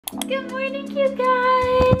Good morning, you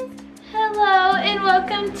guys. Hello and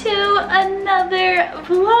welcome to another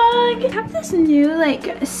vlog. I have this new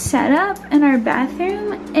setup in our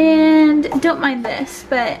bathroom and don't mind this,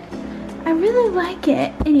 but I really like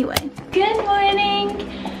it. Anyway, good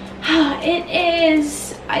morning.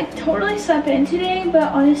 I totally slept in today,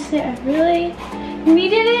 but honestly I really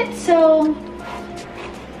needed it, so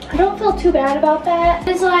I don't feel too bad about that.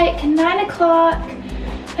 It's like 9 o'clock.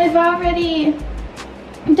 I've already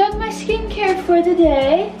done my skincare for the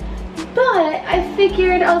day, but I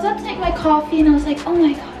figured I was about to make my coffee and I was like, oh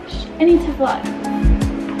my gosh, I need to vlog.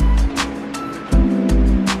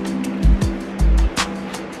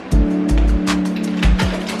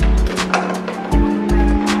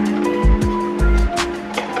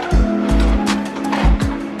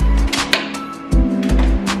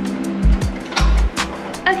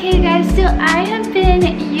 Okay guys, so I have been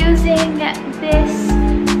using this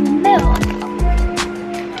milk.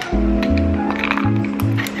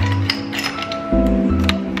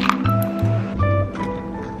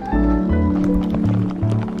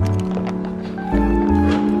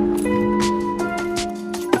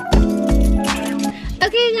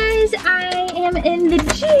 Okay guys, I am in the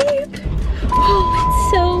Jeep. Oh,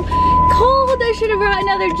 it's so cold. I should have brought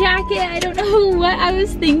another jacket. I don't know what I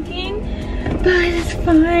was thinking, but it's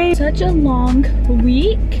fine. Such a long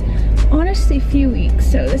week, honestly a few weeks,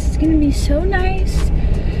 so this is gonna be so nice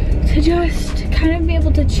to just kind of be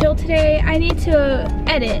able to chill today. I need to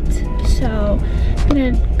edit, so I'm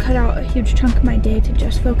gonna cut out a huge chunk of my day to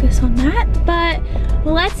just focus on that. But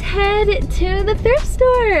let's head to the thrift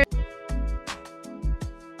store.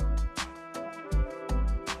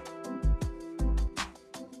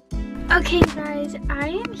 Okay guys, I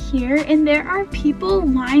am here and there are people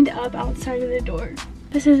lined up outside of the door.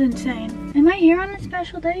 This is insane. Am I here on a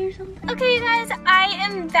special day or something? Okay guys, I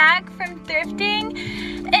am back from thrifting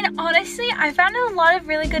and honestly I found a lot of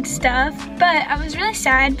really good stuff, but I was really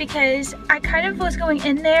sad because I kind of was going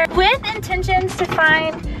in there with intentions to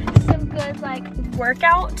find some good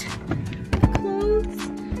workout clothes,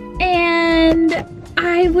 and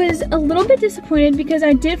I was a little bit disappointed because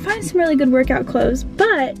I did find some really good workout clothes,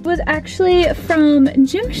 but it was actually from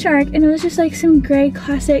Gymshark and it was just some gray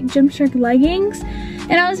classic Gymshark leggings.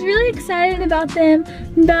 And I was really excited about them,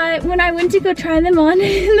 but when I went to go try them on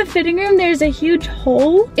in the fitting room, there's a huge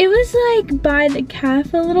hole. It was by the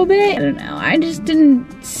calf a little bit. I don't know, I just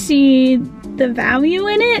didn't see the value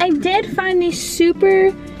in it. I did find these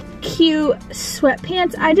super cute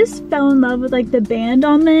sweatpants. I just fell in love with the band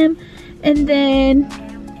on them. And then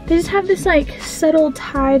they just have this subtle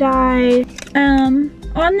tie-dye on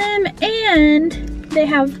them, and they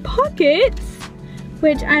have pockets,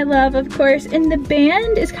 which I love, of course, and the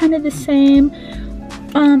band is kind of the same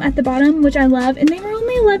at the bottom, which I love, and they were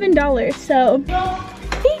only $11, so.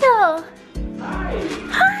 Beagle!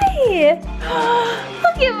 Hi!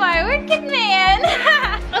 Look at my working man!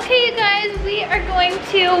 Okay, you guys, we are going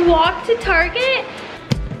to walk to Target.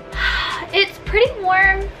 It's pretty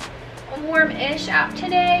warm-ish out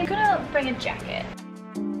today. I'm gonna bring a jacket.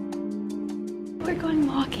 We're going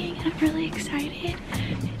walking and I'm really excited.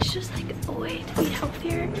 It's just a way to be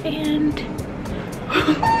healthier and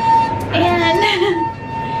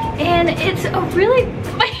it's a really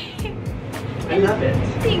I love it.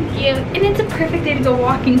 Thank you. And it's a perfect day to go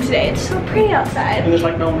walking today. It's so pretty outside. And there's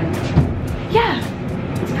no wind. Yeah,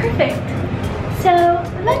 it's perfect. So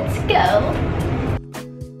let's go.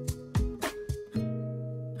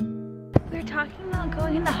 Talking about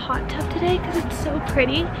going in the hot tub today because it's so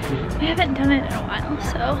pretty. We haven't done it in a while,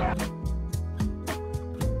 so.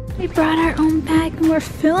 We brought our own bag and we're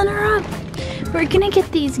filling her up. We're gonna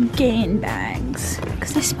get these Gain bags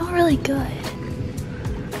because they smell really good.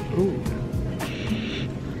 Ooh.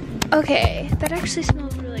 Okay, that actually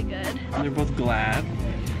smells really good. And they're both Glad.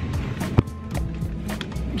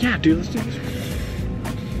 Yeah, dude, let's do this.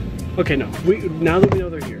 Okay, no. Now that we know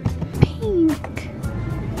they're here. Pink.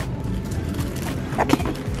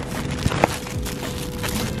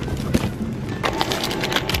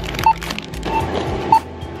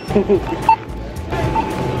 Oh,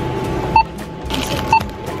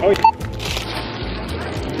 yeah.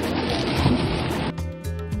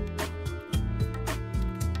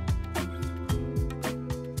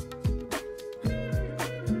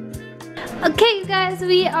 Okay, you guys,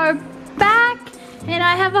 we are back and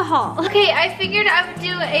I have a haul. Okay, I figured I would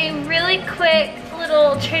do a really quick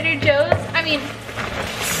little Trader Joe's.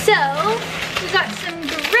 So we got some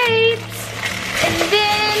grapes and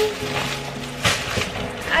then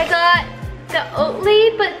I got the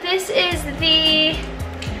Oatly, but this is the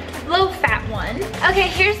low-fat one. Okay,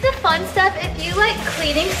 here's the fun stuff. If you like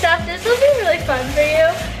cleaning stuff, this will be really fun for you.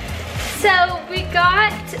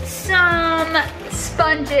 got some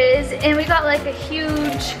sponges and we got like a huge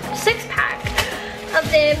 6-pack of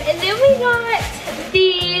them. And then we got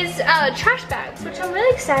these trash bags, which I'm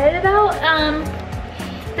really excited about.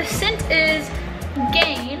 The scent is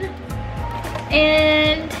Gain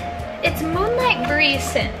and it's Moonlight Breeze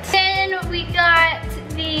scent. Then we got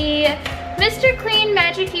the Mr. Clean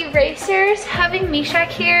Magic Erasers. Having Mishak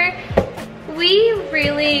here, we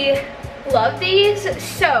really love these.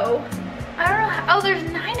 So, I don't know how, oh, there's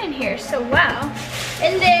 9 in here, so wow.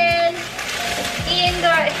 And then Ian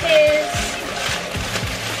got his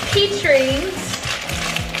peach rings.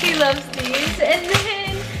 He loves these. And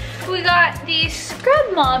then we got the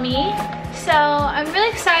Scrub Mommy. So, I'm really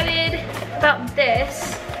excited about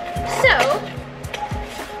this. So,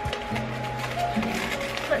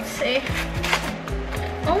 let's see.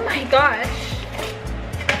 Oh my gosh.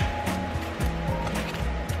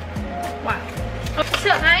 Wow. So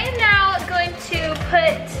I am now going to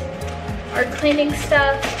put our cleaning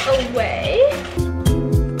stuff away.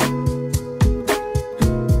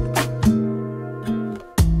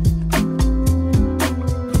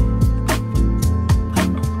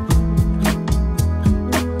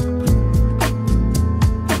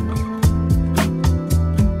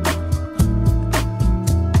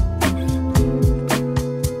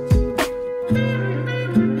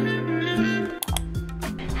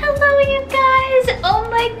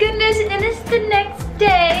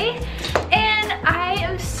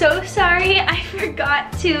 I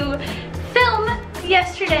forgot to film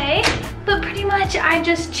yesterday, but pretty much I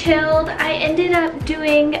just chilled. I ended up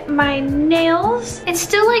doing my nails. It's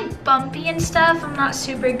still like bumpy and stuff. I'm not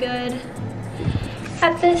super good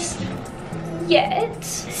at this yet.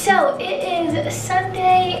 So it is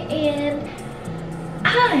Sunday and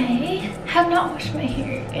I have not washed my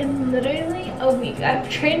hair in literally a week. I've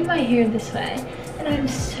trained my hair this way and I'm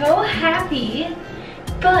so happy,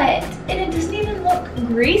 and it doesn't even look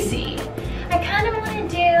greasy. I kind of want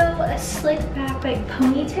to do a slick back like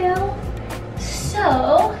ponytail.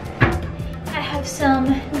 So I have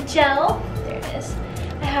some gel. There it is.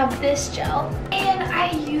 I have this gel. And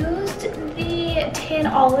I used the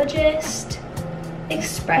Tanologist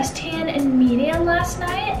Express Tan in medium last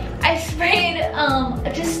night. I sprayed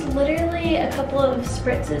just literally a couple of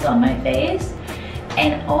spritzes on my face.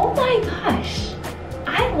 And oh my gosh.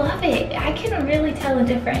 I love it. I can really tell a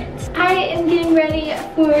difference. I am getting ready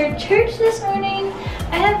for church this morning.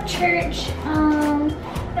 I have church in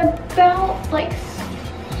about like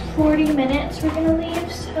 40 minutes we're gonna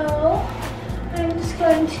leave, so I'm just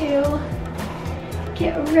going to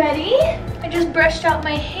get ready. I just brushed out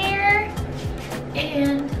my hair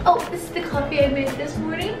and oh, this is the coffee I made this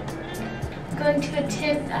morning. I'm going to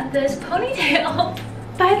attempt at this ponytail.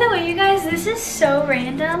 By the way, you guys, this is so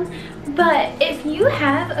random, but if you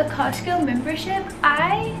have a Costco membership,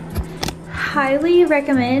 I highly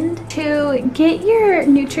recommend to get your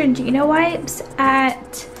Neutrogena wipes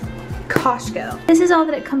at Costco. This is all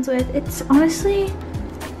that it comes with. It's honestly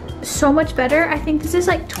so much better. I think this is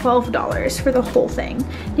like $12 for the whole thing.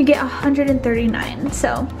 You get 139,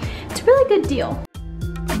 so it's a really good deal.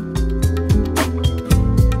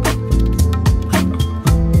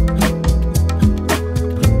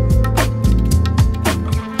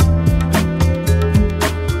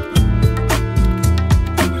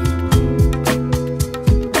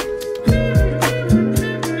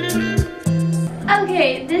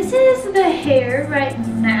 Okay, this is the hair right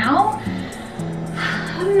now.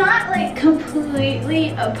 I'm not like completely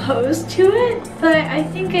opposed to it, but I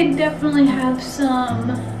think I definitely have some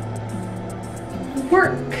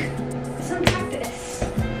work, some practice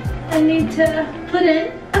I need to put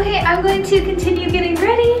in. Okay, I'm going to continue getting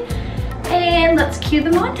ready and let's cue the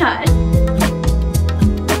montage.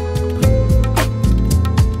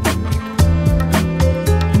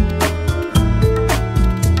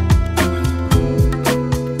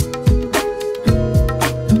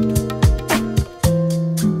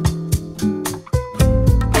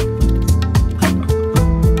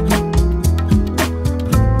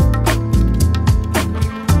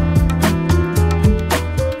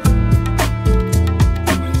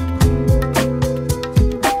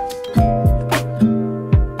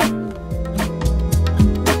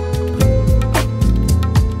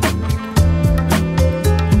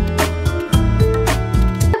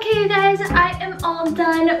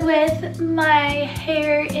 My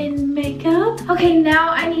hair and makeup. Okay, now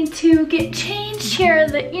I need to get changed. Here are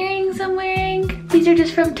the earrings I'm wearing. These are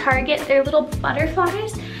just from Target. They're little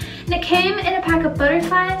butterflies. And it came in a pack of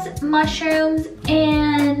butterflies, mushrooms,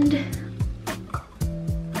 and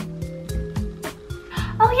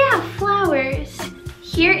oh yeah, flowers.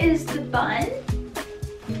 Here is the bun.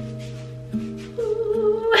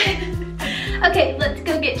 Okay, let's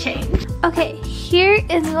go get changed. Okay, here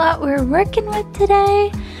is what we're working with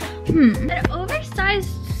today. An oversized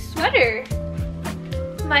sweater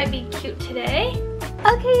might be cute today.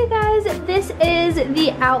 Okay, you guys, this is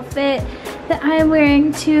the outfit that I'm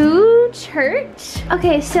wearing to church.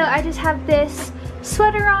 Okay, so I just have this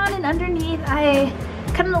sweater on, and underneath I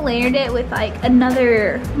kind of layered it with like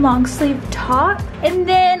another long sleeve top. And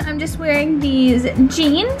then I'm just wearing these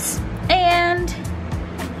jeans and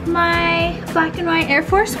my black and white Air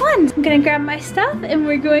Force Ones. I'm gonna grab my stuff and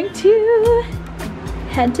we're going to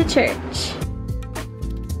head to church.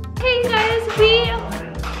 Hey guys, we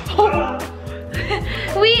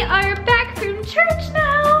are back from church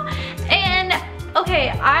now. And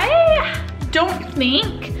okay, I don't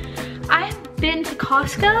think I've been to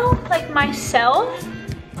Costco like myself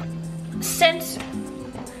since,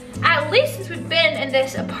 at least since we've been in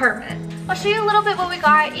this apartment. I'll show you a little bit what we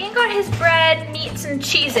got. Ian got his bread, meats, and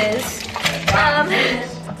cheeses.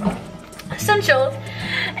 Essentials.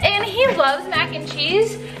 And he loves mac and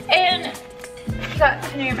cheese. And he got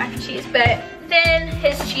Canary mac and cheese, but then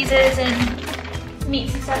his cheeses and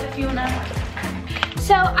meats and stuff if you wanna.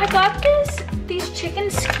 So I got these chicken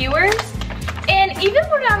skewers. And even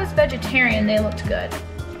when I was vegetarian, they looked good.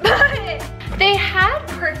 But they had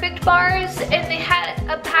perfect bars, and they had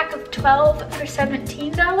a pack of 12 for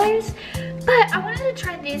 $17. But I wanted to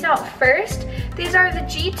try these out first. These are the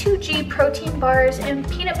G2G protein bars and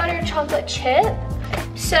peanut butter chocolate chip.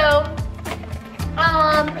 So,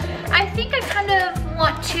 I think I kind of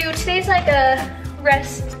want to, today's like a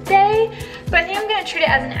rest day, but I think I'm gonna treat it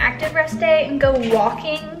as an active rest day and go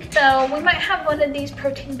walking. So we might have one of these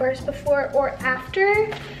protein bars before or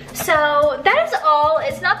after. So that is all.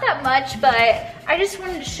 It's not that much, but I just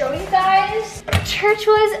wanted to show you guys. Church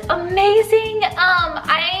was amazing.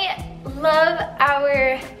 I love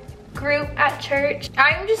our group at church.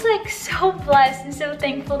 I'm just like so blessed and so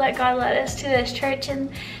thankful that God led us to this church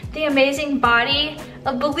and the amazing body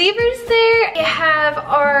of believers there. We have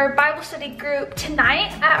our Bible study group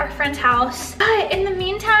tonight at our friend's house. But in the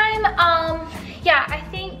meantime, yeah, I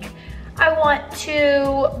think I want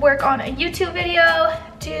to work on a YouTube video,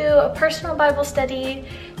 do a personal Bible study,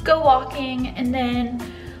 go walking, and then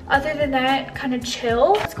other than that, kind of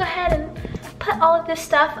chill. Let's go ahead and put all of this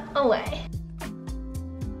stuff away.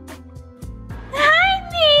 Hi,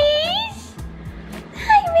 Miss.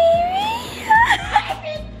 Hi, Mary.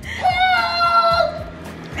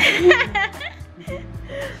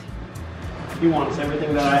 He wants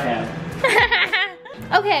everything that I have.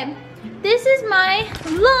 Okay, this is my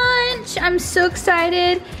lunch. I'm so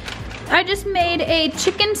excited. I just made a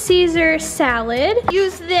chicken Caesar salad.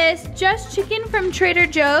 Use this Just Chicken from Trader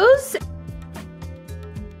Joe's.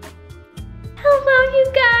 Hello, you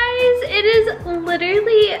guys. It is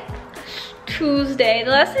literally Tuesday.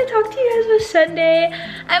 The last I talked to you guys was Sunday.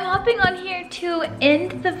 I'm hopping on here to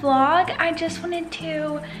end the vlog. I just wanted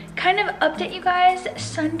to kind of update you guys.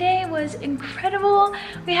 Sunday was incredible.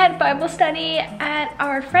 We had Bible study at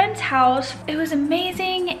our friend's house. It was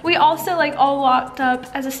amazing. We also like all walked up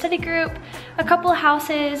as a study group, a couple of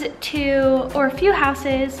houses to, or a few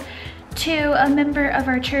houses, to a member of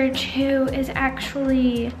our church who is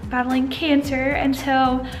actually battling cancer. And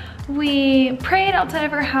so we prayed outside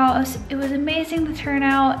of our house. It was amazing, the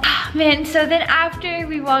turnout. Man, so then after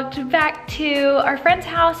we walked back to our friend's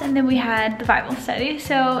house and then we had the Bible study.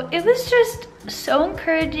 So it was just so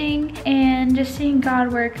encouraging, and just seeing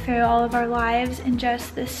God work through all of our lives in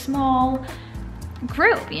just this small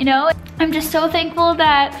group, you know? I'm just so thankful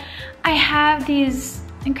that I have these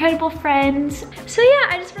incredible friends. So yeah,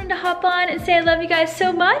 I just wanted to hop on and say I love you guys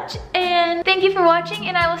so much, and thank you for watching,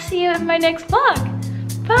 and I will see you in my next vlog.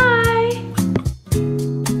 Bye.